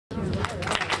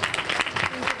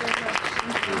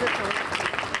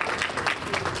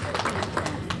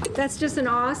That's just an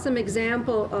awesome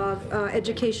example of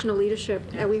educational leadership,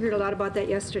 and we heard a lot about that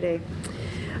yesterday.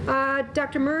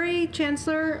 Dr. Murray,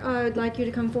 Chancellor, I'd like you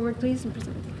to come forward, please, and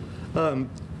present.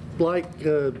 Like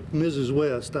Mrs.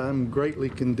 West, I'm greatly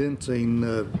condensing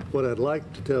what I'd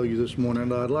like to tell you this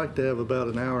morning. I'd like to have about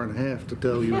an hour and a half to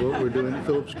tell you what we're doing at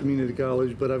Phillips Community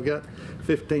College, but I've got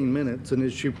 15 minutes. And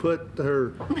as she put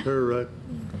her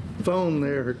phone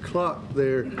there, her clock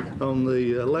there on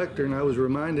the lectern, I was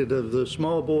reminded of the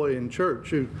small boy in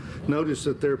church who noticed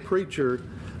that their preacher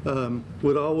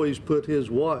would always put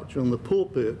his watch on the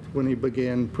pulpit when he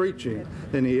began preaching.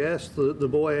 And he asked, the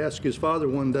boy asked his father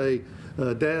one day,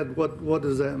 Dad, what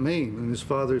does that mean? And his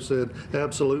father said,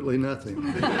 absolutely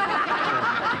nothing.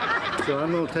 So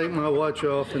I'm going to take my watch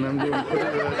off and I'm going to put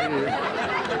it right here.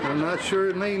 I'm not sure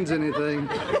it means anything,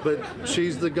 but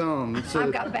she's the gong. So,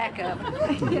 I've got backup.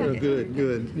 Good,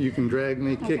 good. You can drag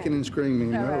me kicking and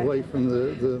screaming away from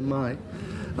the mic.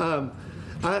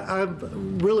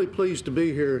 I'm really pleased to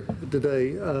be here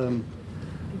today.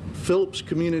 Phillips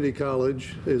Community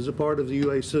College is a part of the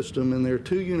UA system, and there are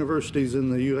two universities in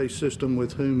the UA system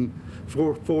with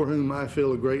for whom I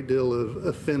feel a great deal of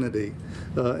affinity,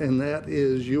 and that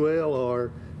is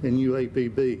UALR and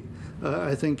UAPB.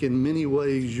 I think in many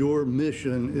ways your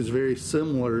mission is very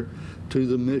similar to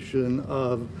the mission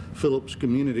of Phillips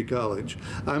Community College.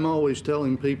 I'm always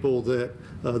telling people that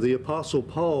the Apostle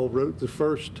Paul wrote the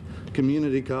first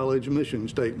community college mission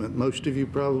statement. Most of you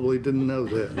probably didn't know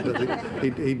that,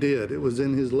 but he did. It was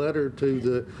in his letter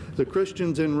to the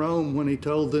Christians in Rome when he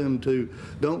told them to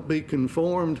don't be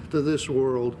conformed to this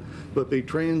world, but be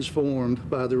transformed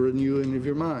by the renewing of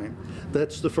your mind.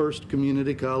 That's the first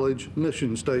community college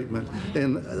mission statement.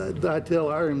 And I tell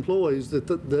our employees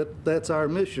that that's our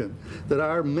mission, that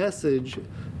our message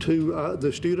to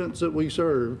the students that we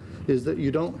serve is that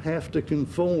you don't have to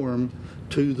conform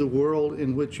to the world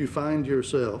in which you find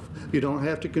yourself. You don't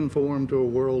have to conform to a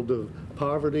world of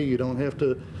poverty. You don't have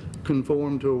to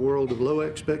conform to a world of low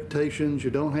expectations. You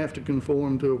don't have to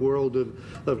conform to a world of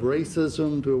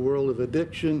racism, to a world of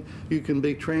addiction. You can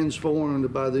be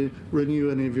transformed by the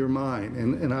renewing of your mind.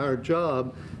 And our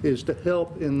job is to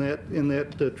help in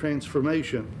that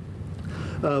transformation.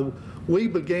 We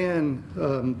began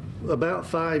about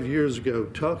 5 years ago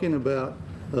talking about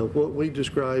what we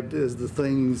described as the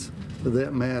things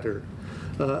that matter.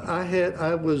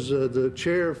 I was the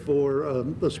chair for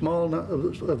of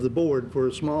the board for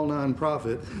a small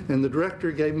nonprofit, and the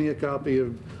director gave me a copy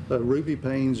of Ruby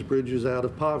Payne's Bridges Out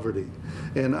of Poverty.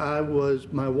 And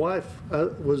my wife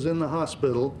was in the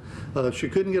hospital. She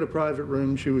couldn't get a private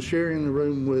room. She was sharing the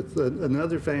room with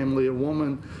another family, a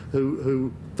woman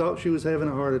who thought she was having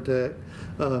a heart attack.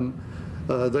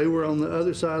 They were on the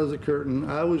other side of the curtain.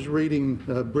 I was reading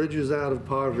Bridges Out of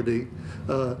Poverty.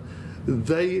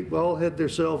 They all had their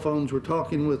cell phones, were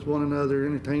talking with one another,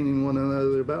 entertaining one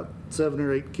another, about 7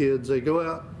 or 8 kids. They go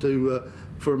out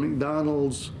for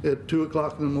McDonald's at 2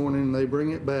 o'clock in the morning, they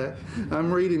bring it back.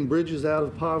 I'm reading Bridges Out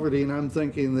of Poverty, and I'm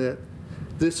thinking that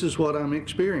this is what I'm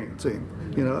experiencing.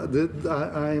 You know,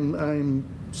 I'm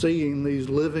seeing these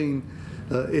living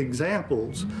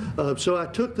examples. So I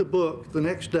took the book the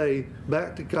next day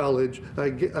back to college.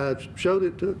 I showed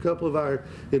it to a couple of our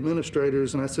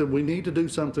administrators, and I said, we need to do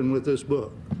something with this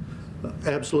book.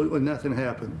 Absolutely nothing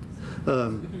happened.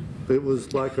 It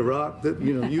was like a rock that,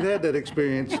 you know, you had that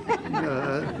experience.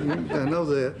 I know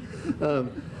that.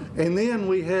 And then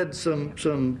we had some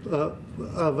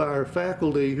of our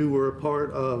faculty who were a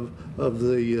part of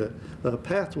the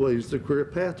Pathways, the Career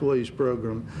Pathways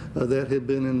program, that had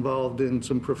been involved in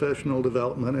some professional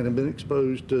development and had been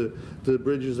exposed to the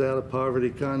Bridges Out of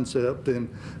Poverty concept. And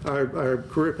our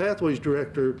Career Pathways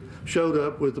director showed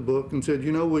up with the book and said,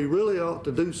 you know, we really ought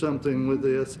to do something with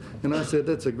this. And I said,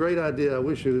 that's a great idea. I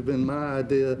wish it had been my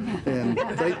idea. And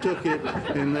they took it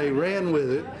and they ran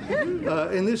with it.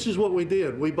 And this is what we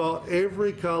did. We bought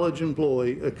every college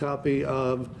employee a copy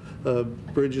of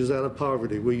Bridges Out of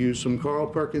Poverty. We used some Carl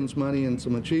Perkins money and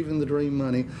some Achieving the Dream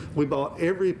money. We bought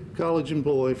every college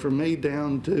employee, from me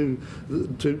down to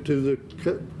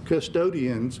the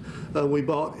custodians. We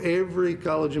bought every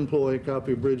college employee a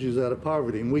copy of Bridges Out of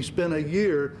Poverty. And we spent a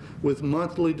year with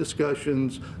monthly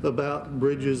discussions about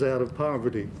Bridges Out of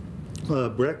Poverty.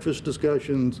 Breakfast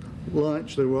discussions,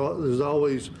 lunch, there's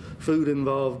always food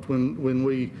involved when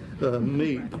we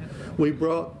meet. We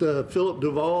brought Philip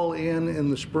Duvall in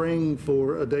the spring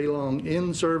for a day-long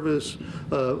in-service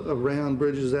around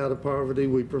Bridges Out of Poverty.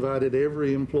 We provided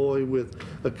every employee with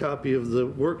a copy of the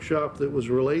workshop that was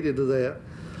related to that.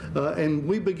 And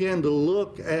we began to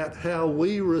look at how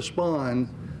we respond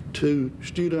to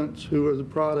students who are the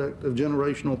product of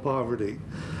generational poverty.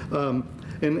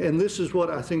 And this is what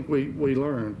I think we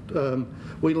learned.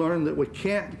 We learned that we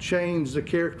can't change the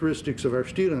characteristics of our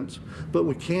students, but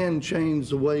we can change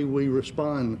the way we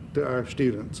respond to our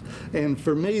students. And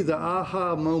for me, the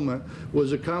aha moment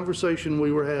was a conversation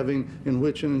we were having in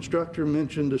which an instructor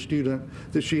mentioned a student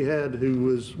that she had who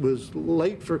was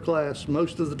late for class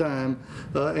most of the time,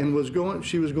 and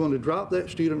she was going to drop that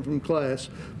student from class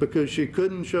because she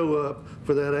couldn't show up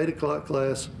for that 8 o'clock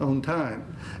class on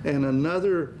time. And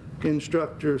another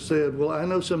instructor said, well, I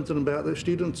know something about that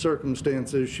student's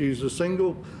circumstances. She's a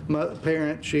single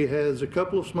parent. She has a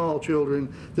couple of small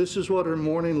children. This is what her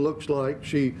morning looks like.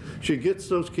 She gets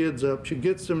those kids up. She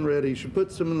gets them ready. She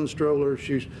puts them in the stroller.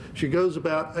 She goes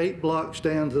about 8 blocks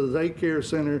down to the daycare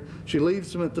center. She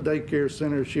leaves them at the daycare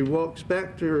center. She walks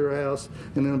back to her house,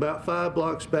 and then about 5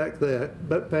 blocks past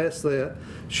that,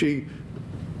 she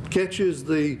catches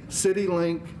the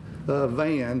CityLink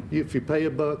van. If you pay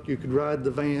 $1, you could ride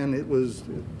the van. It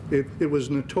was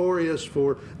notorious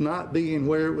for not being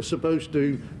where it was supposed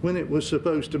to, when it was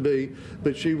supposed to be,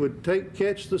 but she would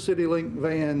catch the CityLink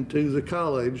van to the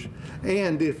college,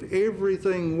 and if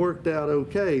everything worked out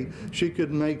okay, she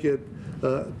could make it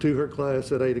to her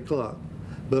class at 8 o'clock.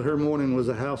 But her morning was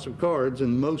a house of cards,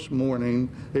 and most morning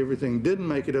everything didn't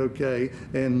make it okay,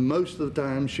 and most of the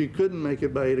time she couldn't make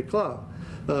it by 8 o'clock.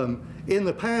 In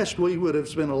the past, we would have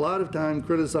spent a lot of time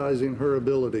criticizing her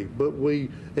ability, but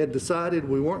we had decided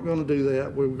we weren't going to do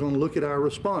that. We were going to look at our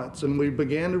response, and we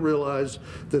began to realize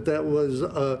that that was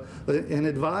an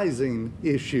advising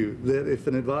issue, that if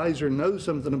an advisor knows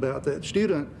something about that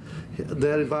student,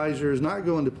 that advisor is not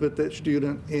going to put that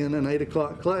student in an 8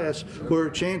 o'clock class where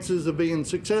chances of being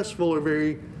successful are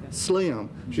very slim.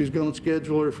 She's going to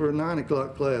schedule her for a 9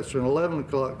 o'clock class or an 11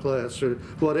 o'clock class or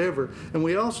whatever. And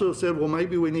we also said, well,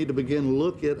 maybe we need to begin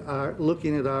looking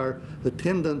at our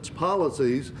attendance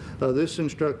policies. This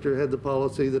instructor had the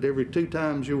policy that every 2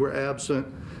 times you were absent,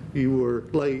 you were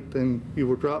late and you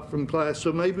were dropped from class.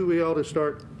 So maybe we ought to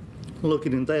start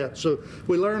looking at that. So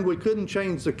we learned we couldn't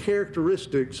change the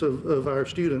characteristics of our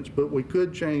students, but we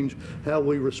could change how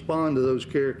we respond to those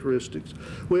characteristics.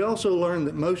 We also learned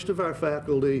that most of our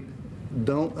faculty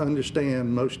don't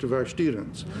understand most of our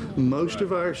students. Most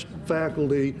of our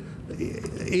faculty,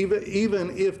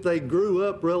 even if they grew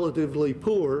up relatively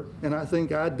poor, and I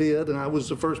think I did, and I was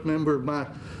the first member of my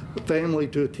family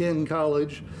to attend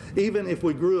college, even if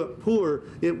we grew up poor,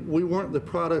 we weren't the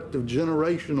product of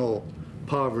generational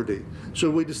poverty. So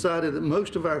we decided that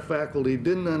most of our faculty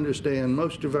didn't understand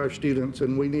most of our students,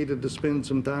 and we needed to spend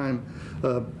some time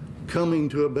coming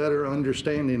to a better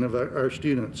understanding of our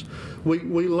students. We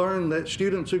learned that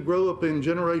students who grow up in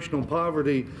generational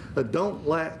poverty don't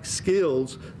lack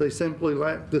skills. They simply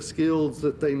lack the skills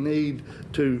that they need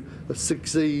to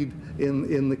succeed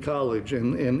in the college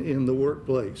and in the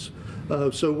workplace.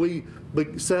 So we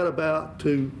set about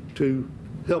to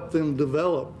help them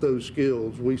develop those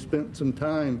skills. We spent some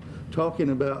time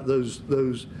talking about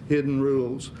those hidden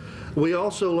rules. We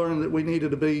also learned that we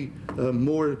needed to be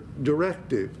more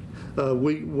directive.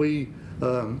 We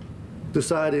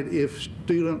decided if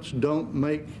students don't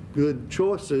make good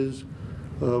choices,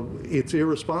 it's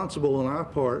irresponsible on our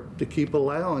part to keep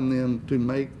allowing them to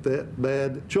make that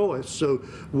bad choice. So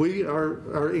we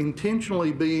are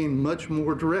intentionally being much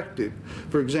more directed.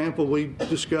 For example, we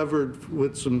discovered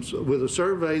with a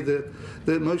survey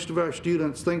that most of our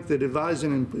students think that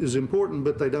advising is important,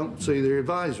 but they don't see their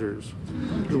advisors.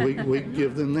 We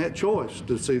give them that choice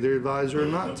to see their advisor or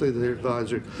not see their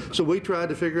advisor. So we tried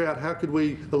to figure out how could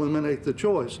we eliminate the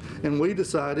choice, and we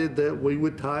decided that we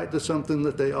would tie it to something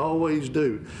that they always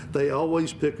do. They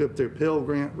always pick up their Pell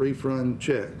Grant refund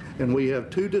check, and we have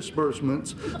 2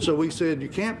 disbursements. So we said you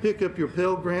can't pick up your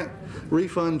Pell Grant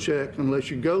refund check unless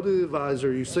you go to the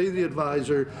advisor, you see the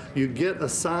advisor, you get a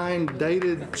signed,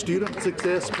 dated Student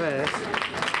Success Pass,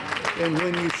 and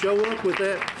when you show up with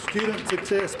that Student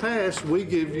Success Pass, we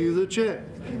give you the check.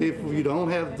 If you don't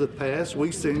have the pass,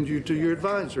 we send you to your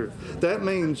advisor. That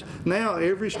means now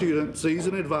every student sees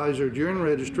an advisor during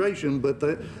registration, but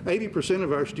 80%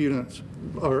 of our students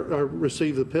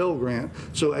receive the Pell Grant,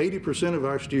 so 80% of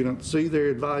our students see their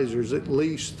advisors at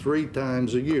least 3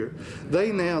 times a year.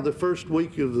 They now, the first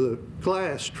week of the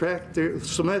class, track their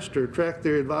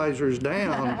advisors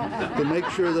down to make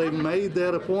sure they made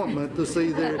that appointment to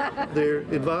see their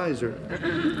advisor.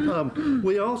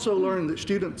 We also learned that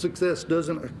student success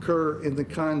doesn't doesn't occur in the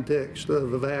context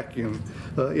of a vacuum.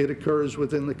 It occurs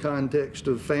within the context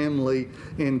of family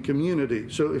and community.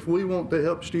 So if we want to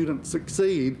help students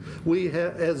succeed, we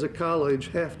as a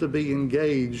college have to be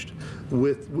engaged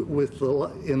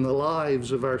in the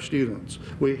lives of our students.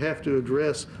 We have to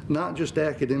address not just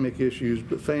academic issues,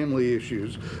 but family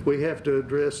issues. We have to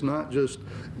address not just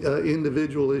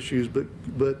individual issues,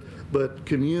 but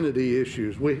community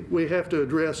issues. We have to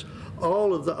address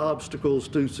all of the obstacles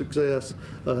to success,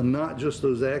 not just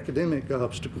those academic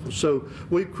obstacles. So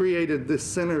we've created this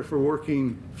Center for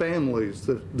Working Families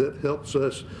that helps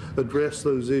us address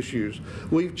those issues.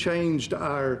 We've changed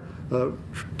our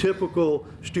typical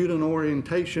student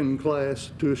orientation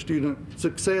class to a student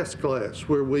success class,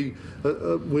 where we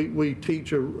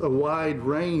teach a wide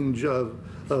range of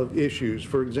issues.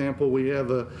 For example, we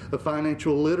have a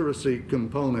financial literacy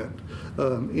component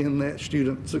in that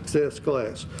student success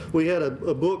class. We had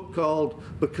a book called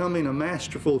Becoming a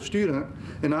Masterful Student,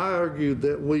 and I argued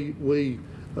that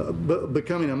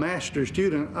becoming a master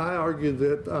student, I argued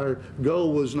that our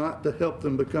goal was not to help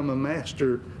them become a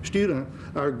master student.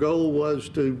 Our goal was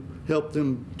to help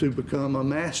them to become a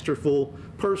masterful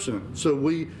person. So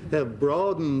we have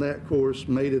broadened that course,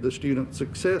 made it a student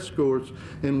success course,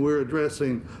 and we're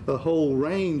addressing a whole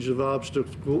range of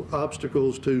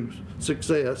obstacles to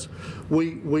success.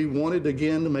 We wanted,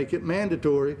 again, to make it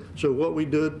mandatory, so what we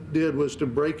did was to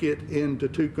break it into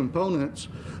two components.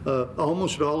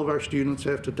 Almost all of our students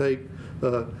have to take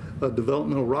a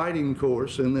developmental writing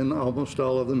course, and then almost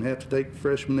all of them have to take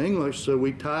freshman English, so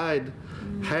we tied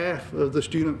half of the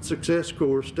student success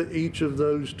course to each of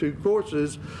those two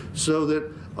courses, so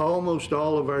that almost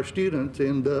all of our students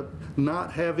end up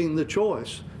not having the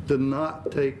choice to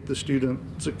not take the student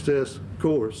success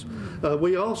course.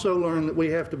 We also learned that we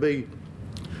have to be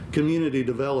community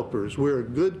developers. We're a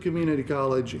good community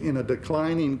college in a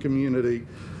declining community.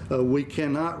 We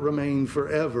cannot remain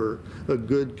forever a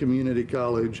good community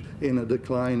college in a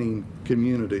declining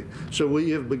community. So we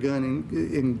have begun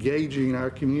engaging our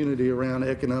community around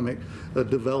economic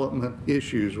development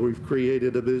issues. We've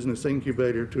created a business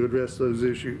incubator to address those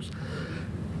issues.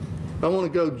 I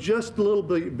want to go just a little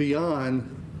bit beyond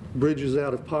Bridges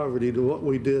Out of Poverty to what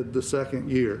we did the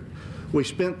second year. We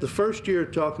spent the first year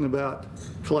talking about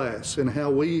class and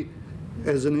how we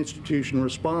as an institution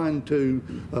respond to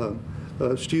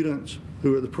students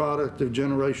who are the product of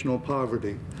generational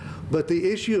poverty. But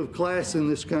the issue of class in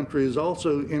this country is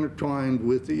also intertwined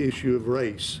with the issue of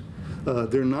race.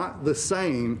 They're not the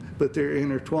same, but they're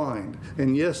intertwined.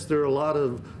 And yes, there are a lot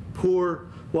of poor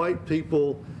white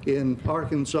people in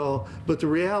Arkansas, but the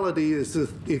reality is that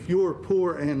if you're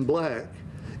poor and black,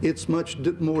 it's much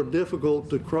more difficult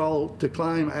to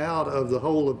climb out of the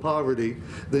hole of poverty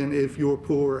than if you're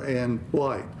poor and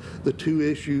white. The two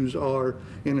issues are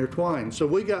intertwined. So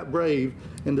we got brave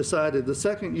and decided the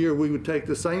second year we would take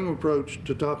the same approach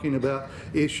to talking about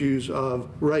issues of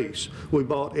race. We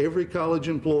bought every college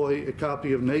employee a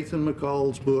copy of Nathan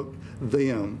McCall's book,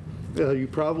 Them. You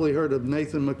probably heard of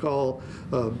Nathan McCall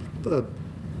a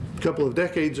couple of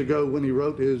decades ago when he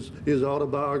wrote his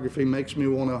autobiography, Makes Me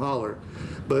Want to Holler.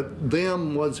 But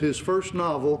Them was his first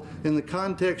novel. In the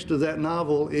context of that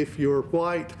novel, if you're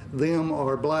white, them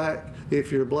are black.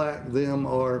 If you're black, them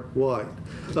are white.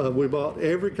 We bought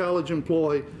every college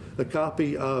employee a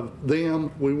copy of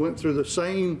Them. We went through the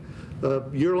same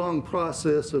year-long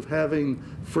process of having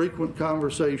frequent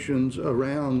conversations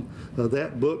around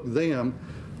that book, Them.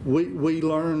 We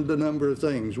learned a number of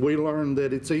things. We learned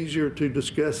that it's easier to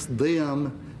discuss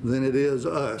them than it is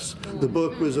us. The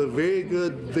book was a very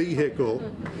good vehicle.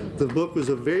 The book was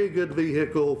a very good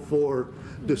vehicle for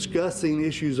discussing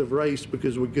issues of race,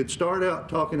 because we could start out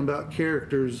talking about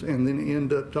characters and then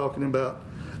end up talking about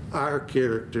our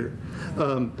character.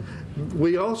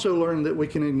 We also learned that we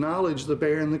can acknowledge the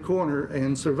bear in the corner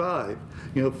and survive.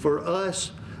 You know, for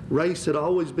us, race had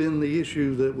always been the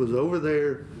issue that was over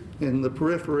there in the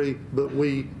periphery, but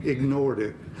we ignored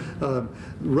it.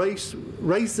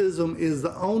 Racism is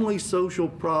the only social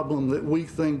problem that we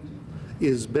think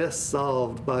is best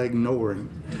solved by ignoring.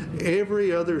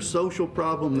 Every other social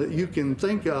problem that you can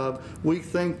think of, we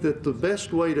think that the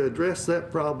best way to address that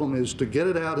problem is to get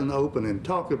it out in the open and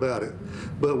talk about it.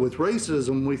 But with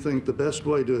racism, we think the best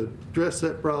way to address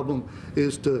that problem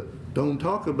is to don't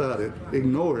talk about it,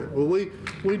 ignore it. Well, we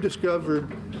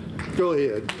discovered, go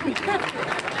ahead.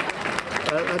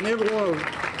 I never want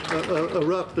to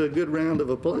interrupt a good round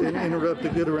of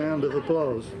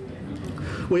applause.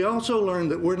 We also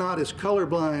learned that we're not as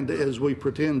colorblind as we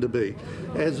pretend to be.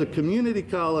 As a community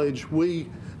college, we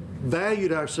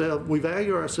we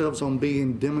value ourselves on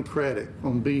being democratic,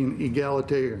 on being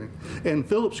egalitarian. And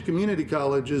Phillips Community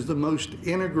College is the most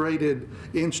integrated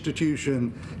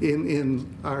institution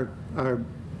in our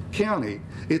county.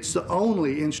 It's the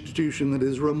only institution that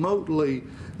is remotely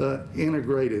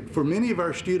integrated. For many of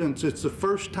our students, it's the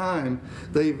first time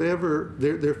they've ever,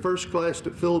 their first class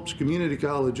at Phillips Community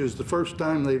College is the first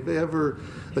time they've ever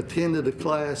attended a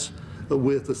class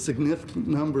with a significant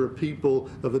number of people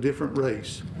of a different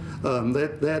race.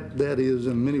 That is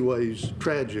in many ways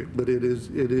tragic, but it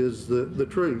is the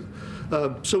truth.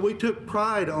 So we took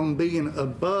pride on being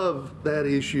above that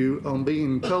issue, on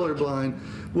being colorblind.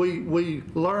 We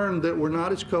learned that we're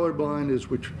not as colorblind as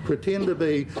we pretend to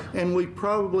be, and we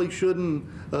probably shouldn't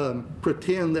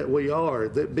pretend that we are,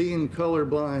 that being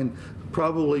colorblind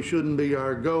probably shouldn't be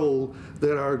our goal,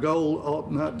 that our goal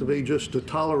ought not to be just to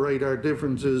tolerate our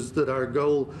differences, that our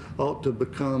goal ought to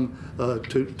become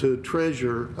to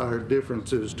treasure our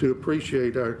differences, to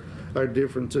appreciate our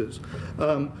differences.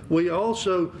 We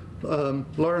also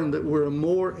learned that we're a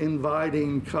more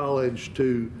inviting college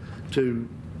to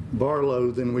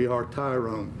Barlow than we are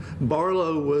Tyrone.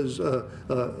 Barlow was an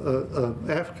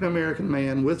African-American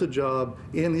man with a job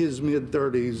in his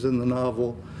mid-30s in the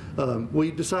novel.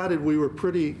 We decided we were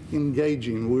pretty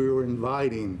engaging. We were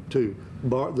inviting to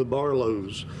the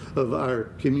Barlows of our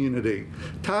community.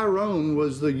 Tyrone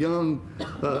was the young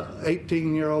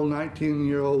 18-year-old,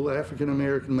 19-year-old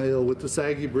African-American male with the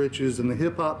saggy britches and the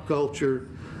hip-hop culture,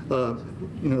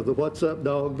 you know, the what's up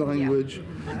dog language.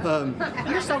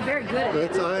 You're so very good at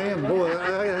it. I am. Boy,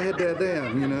 I had that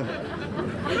down, you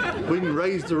know. We can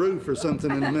raise the roof or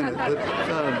something in a minute.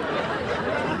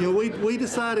 But, you know, we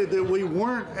decided that we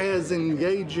weren't as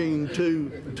engaging to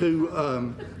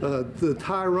the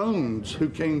Tyrones who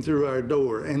came through our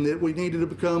door, and that we needed to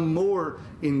become more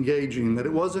engaging, that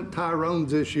it wasn't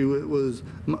Tyrone's issue, it was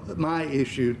my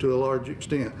issue to a large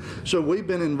extent. So we've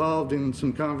been involved in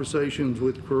some conversations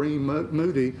with Kareem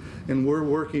Moody, and we're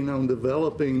working on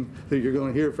developing, that you're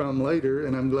going to hear from later,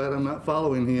 and I'm glad I'm not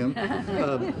following him.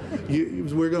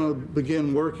 We're going to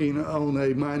begin working on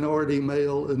a minority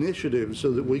male initiative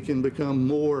so that we can become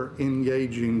more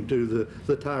engaging to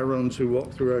the Tyrones who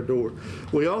walk through our door.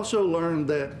 We also learned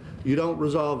that you don't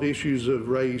resolve issues of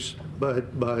race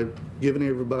by giving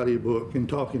everybody a book and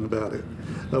talking about it.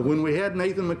 When we had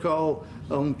Nathan McCall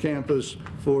on campus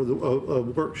for a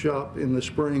workshop in the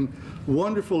spring,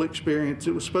 wonderful experience.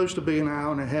 It was supposed to be an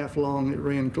hour and a half long. It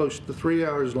ran close to 3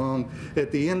 hours long.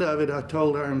 At the end of it, I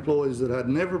told our employees that I'd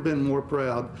never been more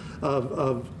proud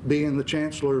of being the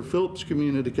chancellor of Phillips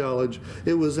Community College.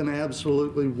 It was an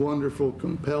absolutely wonderful,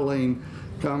 compelling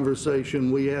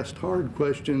conversation. We asked hard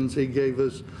questions. He gave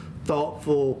us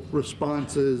thoughtful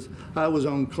responses. I was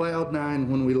on cloud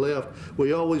nine when we left.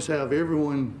 We always have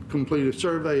everyone complete a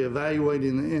survey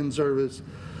evaluating the in-service.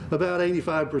 About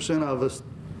 85% of us,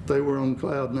 they were on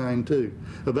cloud nine too.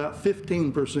 About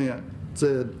 15%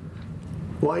 said,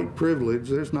 white privilege,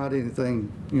 there's not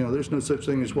anything, you know, there's no such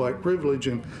thing as white privilege,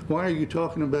 and why are you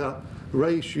talking about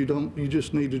race? You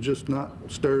just need to just not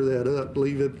stir that up,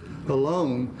 leave it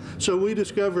alone. So we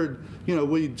discovered, you know,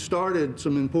 we'd started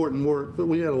some important work, but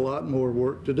we had a lot more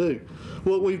work to do.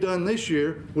 What we've done this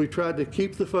year, we tried to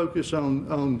keep the focus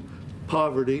on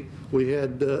poverty. We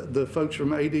had the folks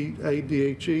from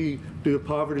ADHE do a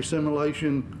poverty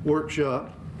simulation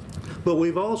workshop. But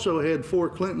we've also had 4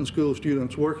 Clinton School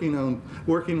students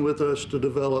working with us to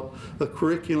develop a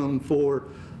curriculum for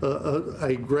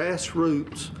a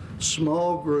grassroots,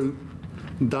 small group,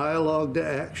 dialogue to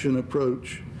action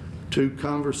approach to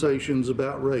conversations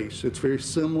about race. It's very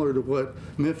similar to what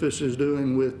Memphis is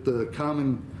doing with the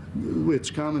its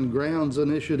Common Grounds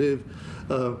initiative.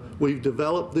 We've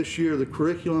developed this year the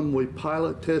curriculum. We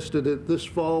pilot tested it this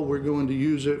fall. We're going to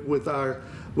use it with our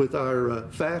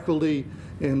faculty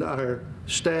and our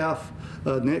staff.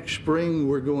 Next spring,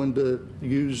 we're going to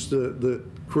use the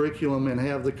curriculum and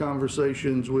have the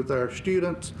conversations with our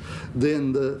students.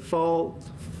 Then the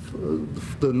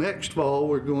next fall,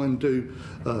 we're going to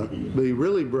be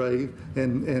really brave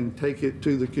and take it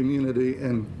to the community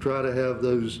and try to have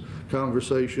those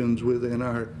conversations within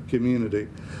our community.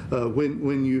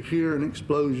 When you hear an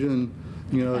explosion,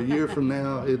 you know, a year from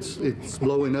now, it's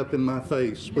blowing up in my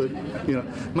face. But, you know,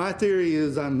 my theory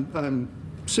is I'm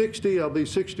 60, I'll be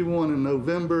 61 in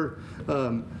November.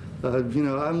 You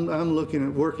know, I'm looking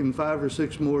at working 5 or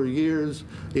 6 more years.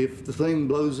 If the thing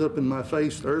blows up in my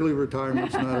face, early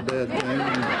retirement's not a bad thing.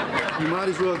 And you might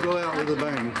as well go out with a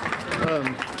bang.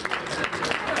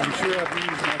 I'm sure I've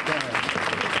used my time.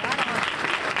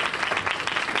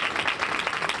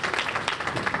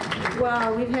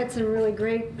 Wow, we've had some really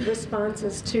great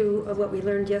responses to what we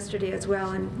learned yesterday as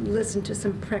well, and listened to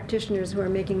some practitioners who are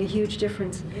making a huge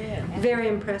difference. Yeah. Very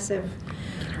impressive.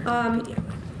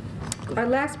 Our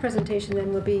last presentation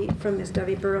then will be from Ms.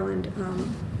 Dovey Burrell, and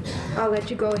I'll let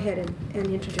you go ahead and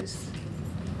introduce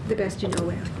the best you know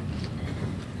where.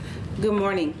 Good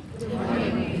morning. Good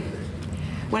morning.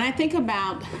 When I think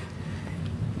about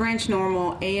Branch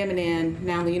Normal, AM&N,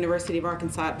 now the University of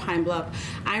Arkansas at Pine Bluff,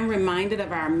 I'm reminded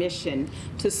of our mission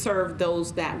to serve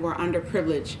those that were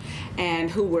underprivileged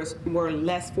and who were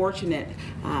less fortunate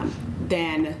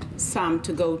than some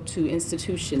to go to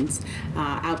institutions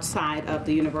outside of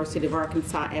the University of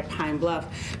Arkansas at Pine Bluff.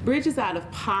 Bridges out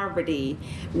of poverty,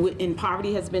 and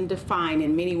poverty has been defined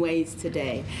in many ways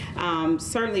today,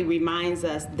 certainly reminds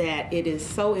us that it is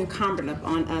so incumbent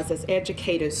upon us as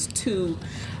educators to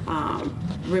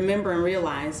remember and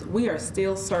realize we are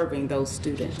still serving those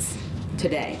students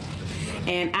today.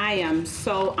 And I am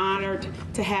so honored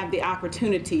to have the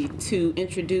opportunity to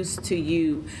introduce to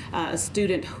you a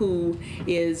student who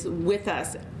is with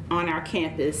us on our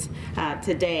campus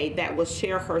today that will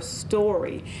share her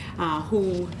story,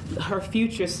 her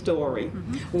future story,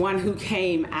 one who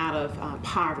came out of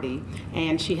poverty,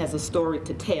 and she has a story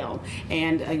to tell.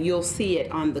 And you'll see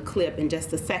it on the clip in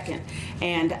just a second.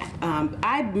 And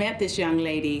I met this young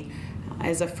lady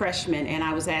as a freshman, and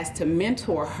I was asked to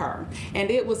mentor her.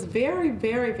 And it was very,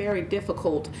 very, very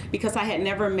difficult because I had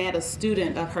never met a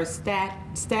student of her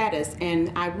status,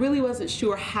 and I really wasn't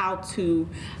sure how to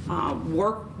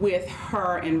work with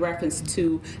her in reference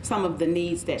to some of the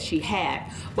needs that she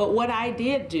had. But what I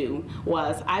did do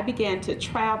was I began to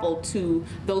travel to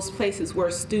those places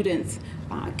where students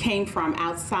came from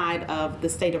outside of the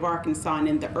state of Arkansas and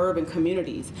in the urban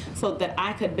communities, so that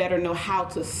I could better know how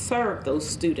to serve those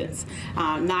students.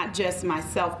 Not just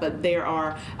myself, but there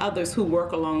are others who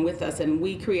work along with us, and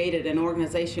we created an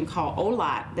organization called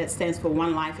OLOT that stands for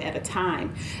One Life at a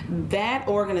Time. That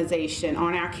organization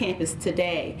on our campus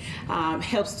today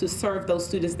helps to serve those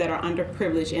students that are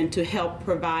underprivileged and to help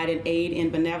provide an aid in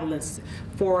benevolence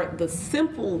for the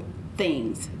simple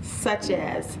things such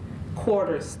as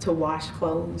quarters to wash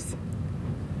clothes.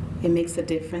 It makes a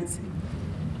difference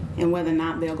in whether or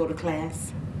not they'll go to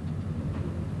class.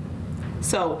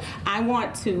 So I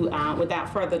want to,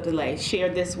 without further delay, share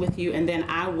this with you, and then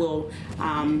I will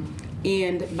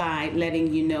end by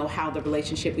letting you know how the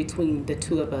relationship between the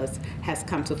two of us has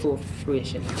come to full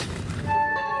fruition.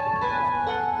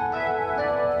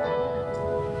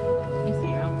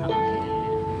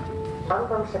 I'm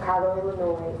from Chicago,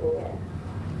 Illinois, and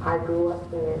I grew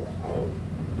up in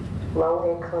a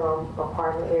low-income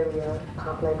apartment area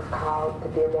complex called the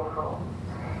Dearborn Homes,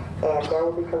 and that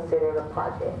would be considered a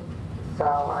project. So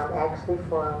I'm actually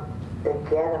from the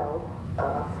ghetto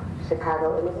of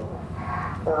Chicago, Illinois.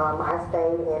 I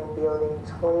stayed in building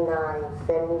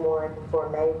 2971 for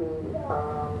maybe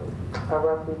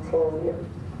roughly 10 years.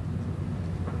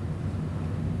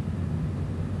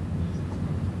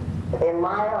 In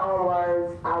my own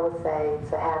words, I would say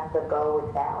to have to go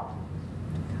without,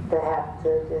 to have to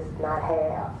just not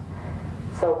have,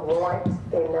 to want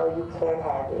and know you can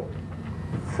have it,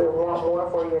 to want more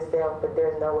for yourself, but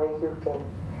there's no way you can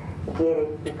get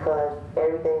it because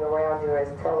everything around you is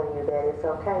telling you that it's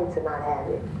okay to not have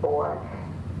it, or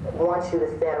wants you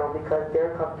to settle because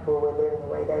they're comfortable with living the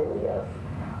way they live.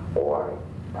 Or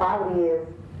poverty is,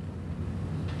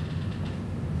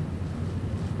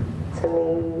 to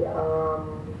me,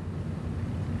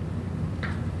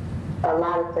 a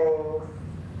lot of things.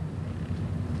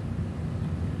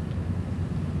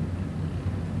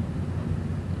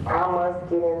 I must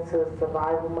get into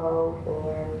survival mode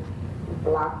and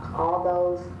block all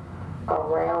those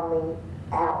around me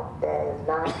out that is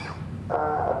not,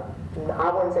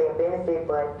 I wouldn't say a benefit,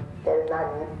 but that is not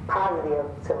positive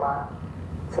to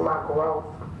my growth.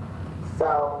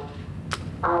 So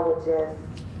I would just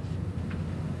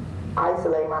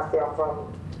isolate myself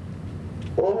from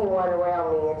anyone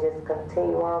around me and just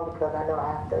continue on because I know I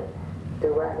have to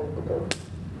do what I need to do.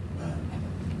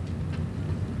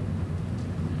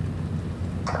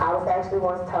 I was actually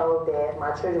once told that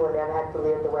my children would never have to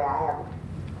live the way I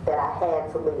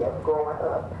had to live growing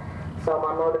up. So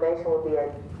my motivation would be a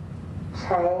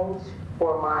change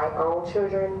for my own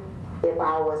children if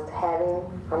I was having,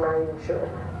 I'm not even sure,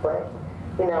 but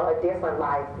you know, a different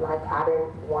life. Like I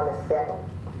didn't want to settle.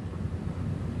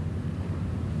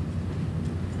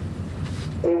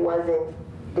 It wasn't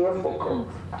difficult,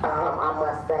 I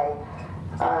must say.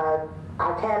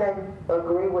 I kind of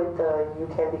agree with you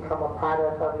can become a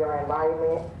product of your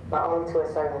environment, but only to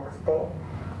a certain extent.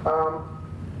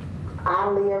 I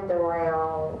lived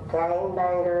around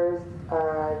gangbangers,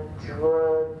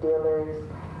 drug dealers,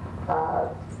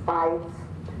 fights,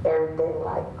 everything,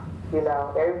 like, you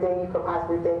know, everything you could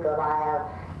possibly think of. I have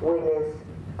witnessed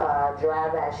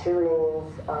drive-by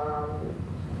shootings,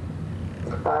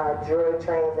 drug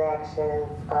transactions,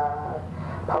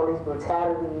 police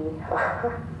brutality.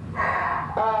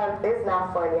 It's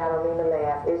not funny, I don't mean to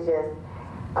laugh. It's just,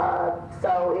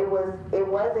 so it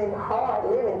wasn't hard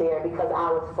living there because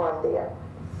I was from there.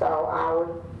 So I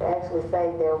would actually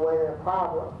say there wasn't a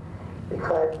problem,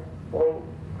 because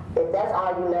if that's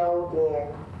all you know,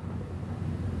 then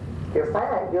you're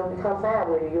fine. You'll become fine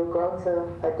with it. You'll grow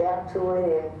to adapt to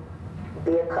it and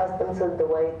be accustomed to the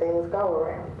way things go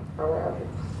around you.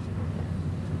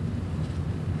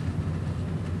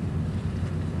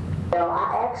 So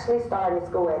I actually started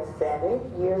school at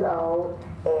 7 years old,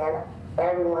 and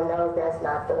everyone knows that's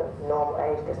not the normal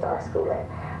age to start school at.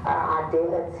 I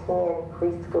didn't attend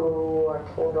preschool or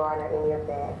kindergarten or any of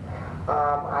that.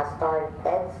 I started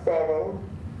at 7,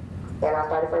 and I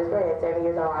started first grade at 7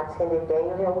 years old. I attended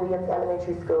Daniel Hill Williams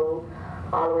Elementary School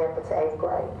all the way up to 8th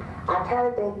grade. I kind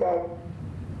of think that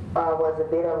was a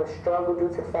bit of a struggle due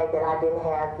to the fact that I didn't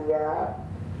have the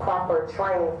proper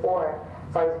training for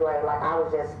first grade. Like, I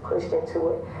was just pushed into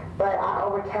it. But I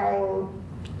overcame,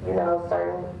 you know,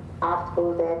 certain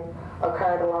obstacles that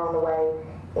occurred along the way.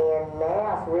 And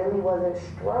math really was a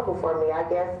struggle for me, I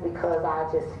guess, because I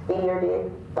just feared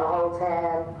it the whole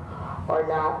time, or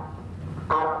not.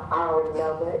 I don't really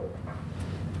know,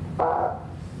 but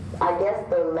I guess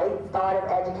the late start of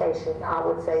education, I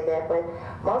would say that. But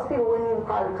most people wouldn't even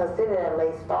probably consider that a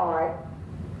late start,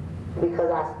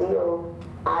 because I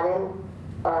didn't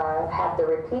have to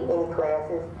repeat any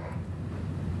classes.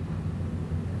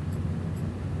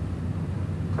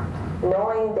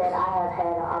 Knowing that I have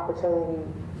had an opportunity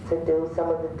to do some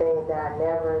of the things that I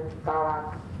never thought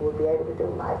I would be able to do,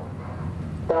 like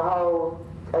the whole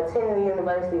attending the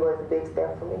university was a big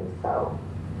step for me. So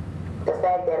the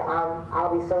fact that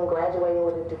I'll be soon graduating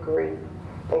with a degree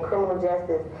in criminal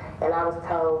justice, and I was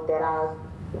told that I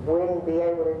wouldn't be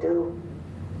able to do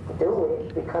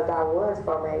it because I was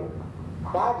from a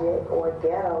project or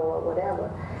ghetto or whatever.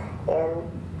 And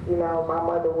you know, my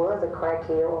mother was a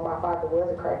crackhead or my father was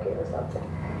a crackhead or something.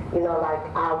 You know, like,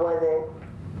 I wasn't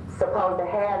supposed to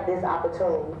have this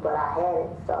opportunity, but I had it.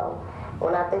 So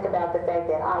when I think about the fact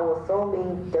that I will soon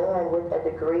be done with a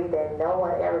degree that no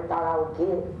one ever thought I would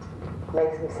get,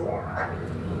 makes me smile.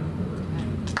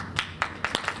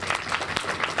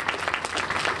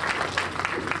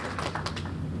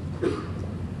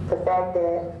 The fact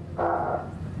that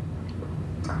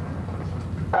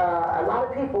a lot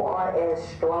of people aren't as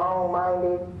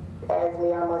strong-minded as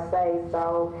me, I must say.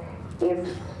 So if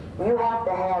you have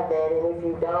to have that, and if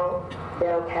you don't,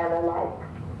 they'll kind of like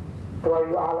throw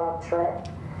you all off track.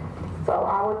 So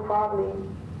I would probably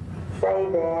say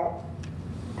that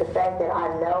the fact that I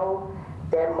know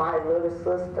that my little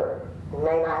sister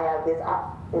may not have the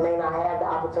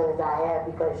opportunities I have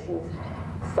because she's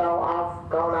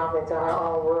gone off into her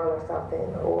own world or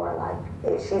something, or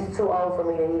like she's too old for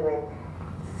me to even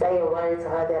say a word to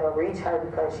her that'll reach her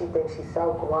because she thinks she's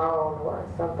so grown or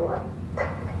something like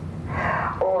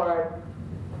that. Or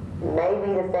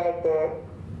maybe the fact that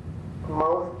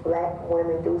most black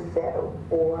women do settle,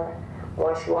 or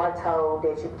once you are told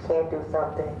that you can't do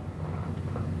something,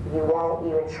 you won't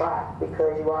even try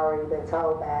because you've already been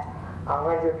told by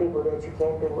 100 people that you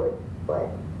can't do it. But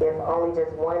if only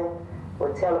just one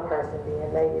would tell a person,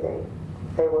 then maybe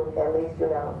they would at least, you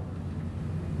know.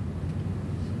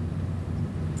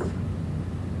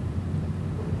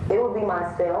 It would be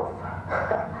myself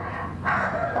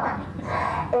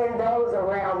and those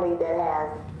around me that have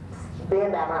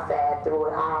been by my side through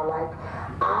it all. Like,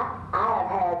 I have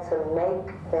had to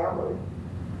make family.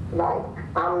 Like,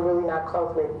 I'm really not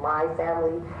close with my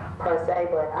family per se,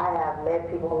 but I have met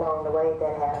people along the way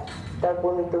that have stuck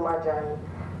with me through my journey.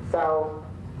 So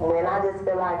when I just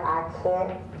feel like I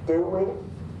can't do it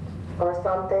or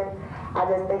something, I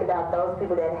just think about those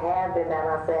people that have been by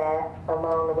my side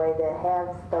along the way, that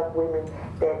have stuck with me,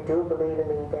 that do believe in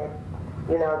me, that,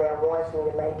 you know, that wants me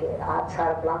to make it. I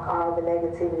try to block all the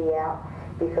negativity out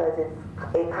because it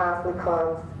constantly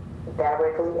comes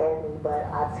directly at me, but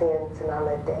I tend to not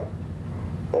let that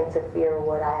interfere with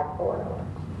what I have going on.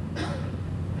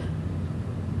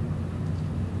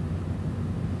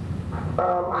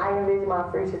 I envision my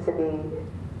future to be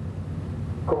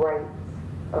great.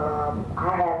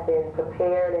 I have been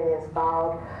prepared and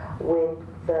installed with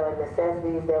the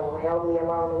necessities that will help me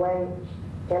along the way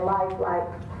in life. Like,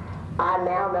 I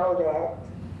now know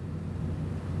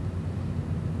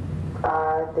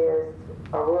that there's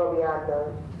a world beyond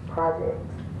the project.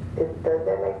 Does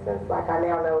that make sense? Like, I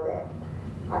now know that.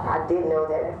 I didn't know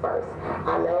that at first.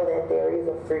 I know that there is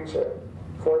a future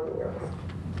for the university.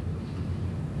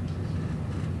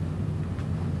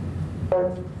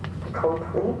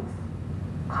 Complete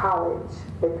college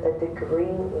with a degree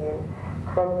in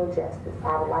criminal justice.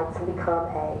 I would like to become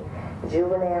a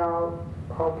juvenile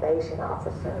probation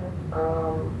officer.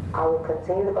 I will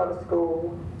continue to go to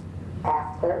school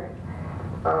after,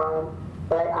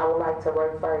 but I would like to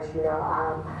work first. You know,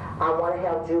 I want to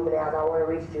help juveniles. I want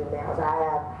to reach juveniles. I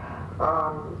have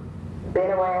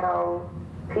been around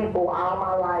people all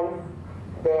my life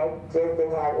that just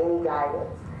didn't have any guidance.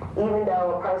 Even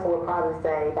though a person would probably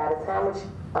say, by the time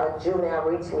a juvenile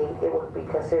reached me, it would be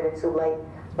considered too late.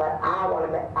 But I want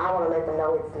to let them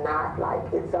know it's not.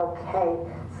 Like, it's okay.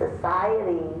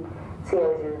 Society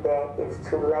tells you that it's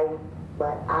too late,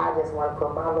 but I just want to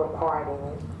put my little part in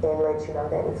it and let you know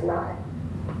that it's not.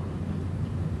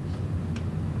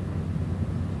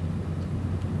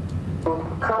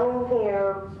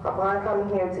 Upon coming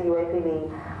here to UAPB,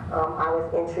 I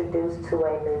was introduced to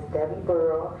a Ms. Debbie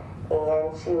Burrow,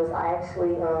 and she was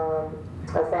actually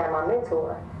assigned my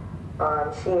mentor.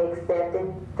 She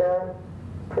accepted the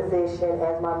position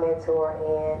as my mentor,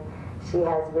 and she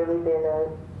has really been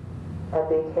a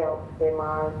big help in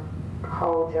my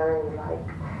whole journey. Like,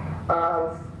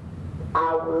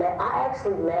 I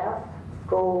actually left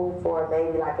school for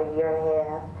maybe like a year and a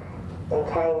half and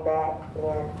came back,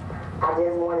 and I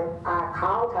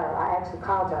actually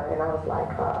called her, and I was like,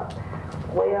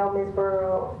 well, Ms.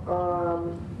 Burrow,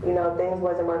 you know, things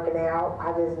wasn't working out.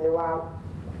 I just knew I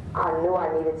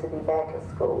needed to be back in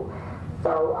school.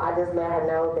 So I just let her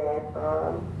know that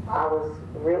I was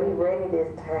really ready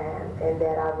this time and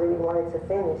that I really wanted to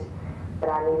finish, but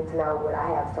I needed to know would I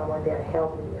have someone there to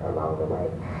help me along the way.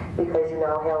 Because, you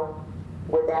know, help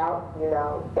without, you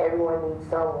know, everyone needs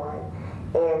someone.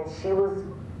 And she was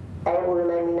able to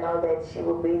let me know that she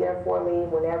would be there for me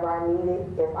whenever I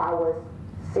needed if I was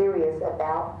serious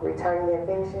about returning and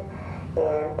finishing.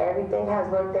 And everything has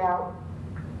worked out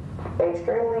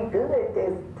extremely good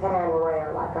this time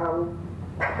around. Like, I'm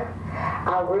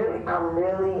really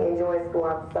enjoying school.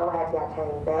 I'm so happy I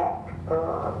came back.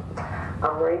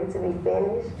 I'm ready to be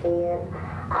finished, and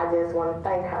I just want to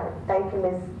thank her. Thank you,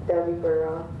 Ms. Debbie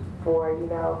Burrow, for, you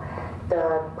know,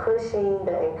 the pushing,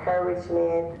 the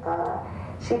encouragement.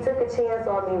 She took a chance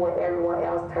on me when everyone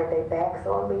else turned their backs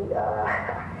on me.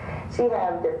 She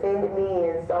have defended me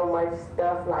in so much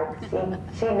stuff. Like,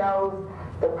 she knows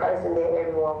the person that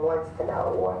everyone wants to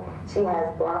know, or she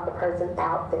has brought the person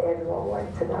out that everyone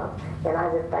wants to know. And I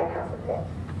just thank her for that.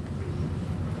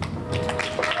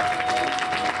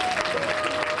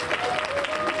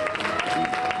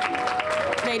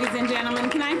 Ladies and gentlemen,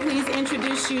 can I please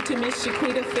introduce you to Ms.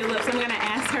 Shaquita Phillips? I'm going to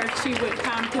ask her if she would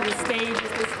come to the stage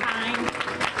at this time.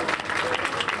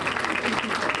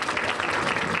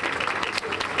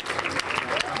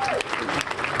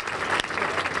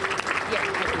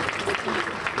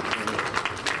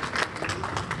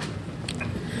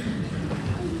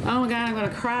 Oh my God, I'm going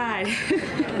to cry.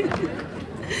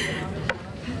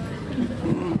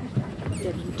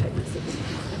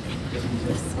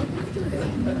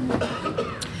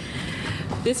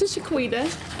 This is Shaquita.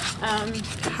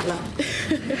 Hello.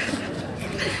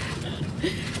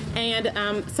 And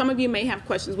some of you may have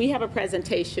questions. We have a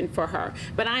presentation for her,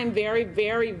 but I'm very,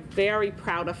 very, very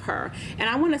proud of her. And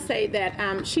I want to say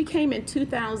that she came in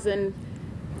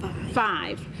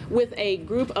 2005 with a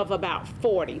group of about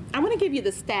 40. I want to give you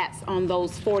the stats on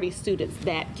those 40 students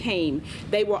that came.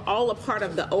 They were all a part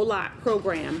of the OLOT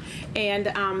program. And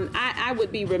I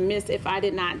would be remiss if I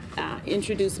did not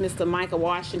introduce Mr. Micah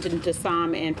Washington to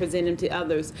some and present him to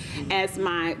others as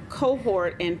my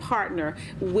cohort and partner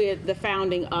with the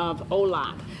founding of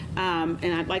OLOT.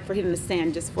 And I'd like for him to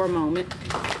stand just for a moment.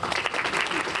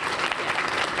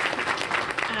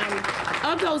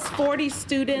 Of those 40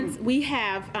 students, we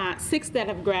have 6 that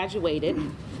have graduated,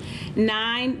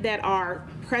 9 that are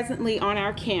presently on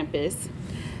our campus,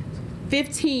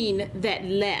 15 that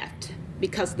left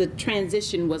because the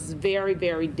transition was very,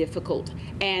 very difficult,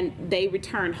 and they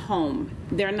returned home.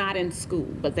 They're not in school,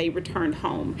 but they returned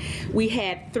home. We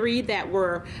had 3 that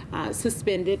were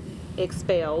suspended,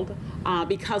 expelled,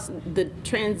 because the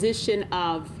transition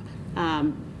of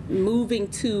moving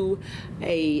to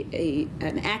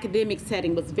an academic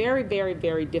setting was very, very,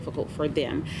 very difficult for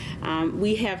them.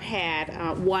 We have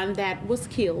had 1 that was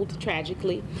killed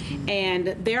tragically,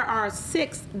 and there are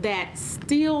 6 that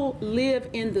still live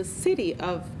in the city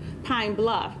of Pine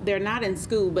Bluff. They're not in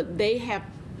school, but they have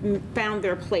found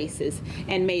their places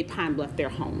and made Pine Bluff their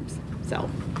homes. So.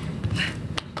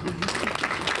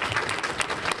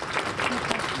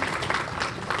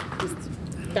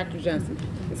 Dr. Johnson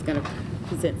is going to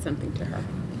present something to her.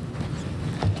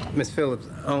 Ms. Phillips,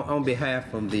 on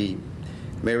behalf of the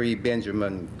Mary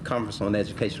Benjamin Conference on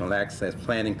Educational Access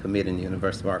Planning Committee in the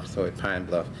University of Arkansas at Pine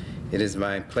Bluff, it is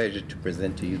my pleasure to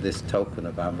present to you this token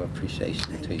of our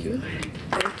appreciation to you.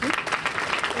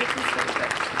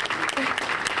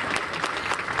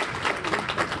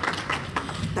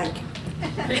 Thank you.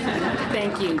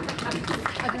 Thank you.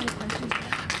 Thank you.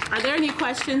 Are there any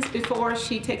questions before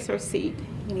she takes her seat?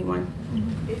 Anyone?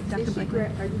 Are you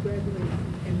graduating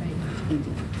in May?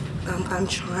 I'm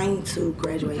trying to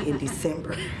graduate in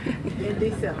December. In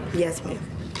December? Yes, ma'am.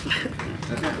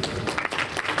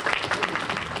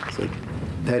 So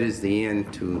that is the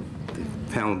end to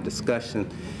the panel discussion.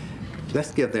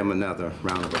 Let's give them another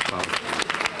round of applause.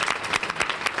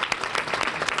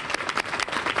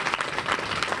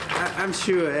 I'm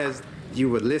sure as you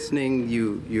were listening,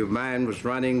 your mind was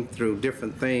running through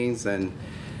different things, and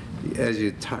as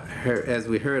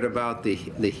we heard about the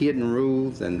hidden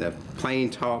rules and the plain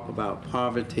talk about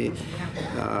poverty,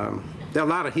 there are a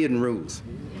lot of hidden rules,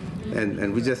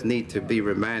 and we just need to be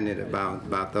reminded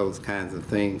about those kinds of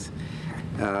things.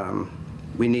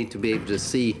 We need to be able to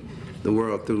see the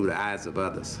world through the eyes of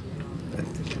others.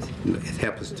 It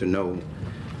helps us to know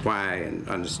why and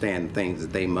understand things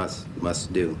that they must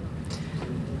do.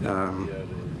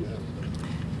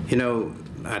 You know,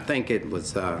 I think it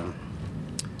was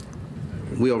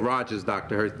Will Rogers,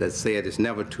 Dr. Hurt, that said it's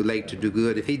never too late to do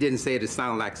good. If he didn't say it, it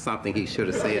sounded like something he should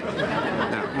have said.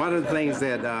 Now, one of the things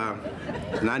that,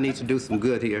 and I need to do some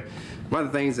good here, one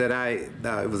of the things that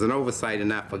it was an oversight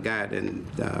and I forgot, and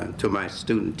to my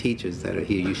student teachers that are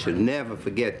here, you should never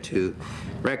forget to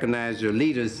recognize your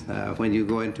leaders when you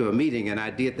go into a meeting, and I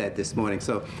did that this morning.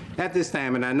 So at this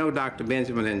time, and I know Dr.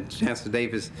 Benjamin and Chancellor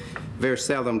Davis very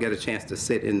seldom get a chance to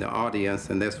sit in the audience,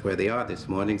 and that's where they are this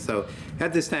morning. So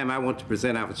at this time, I want to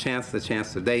present our Chancellor,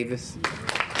 Chancellor Davis,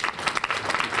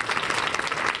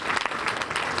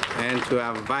 and to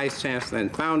our Vice Chancellor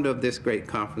and founder of this great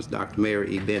conference, Dr.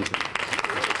 Mary E. Benjamin.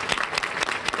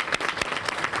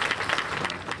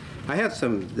 I have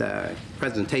some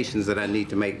presentations that I need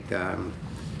to make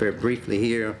very briefly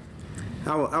here.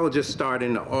 I will just start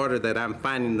in the order that I'm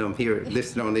finding them here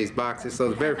listed on these boxes. So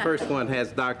the very first one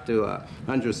has Dr.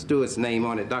 Andrew Stewart's name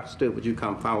on it. Dr. Stewart, would you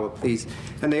come forward, please?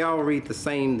 And they all read the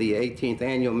same, the 18th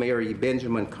Annual Mary E.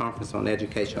 Benjamin Conference on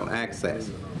Educational Access.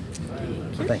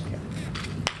 Thank you.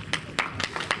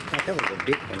 That was a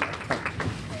big one, I think.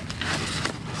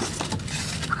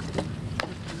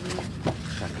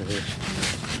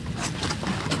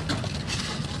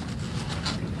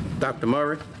 Dr.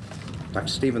 Murray, Dr.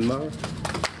 Stephen Murray.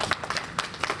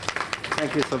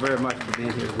 Thank you so very much for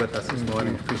being here with us this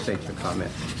morning. Appreciate your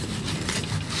comments.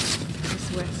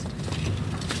 Ms. West.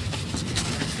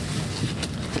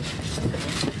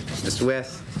 Mr.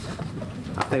 West,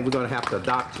 I think we're going to have to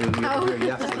adopt you. You were here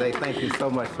yesterday. Thank you so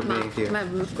much for being here. My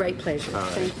great pleasure. All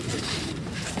right. Thank you.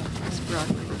 Ms.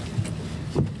 Broadway.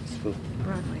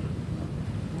 Broadway.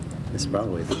 Miss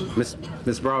Broadway.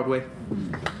 Miss Broadway.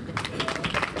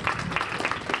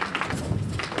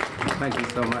 Thank you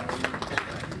so much.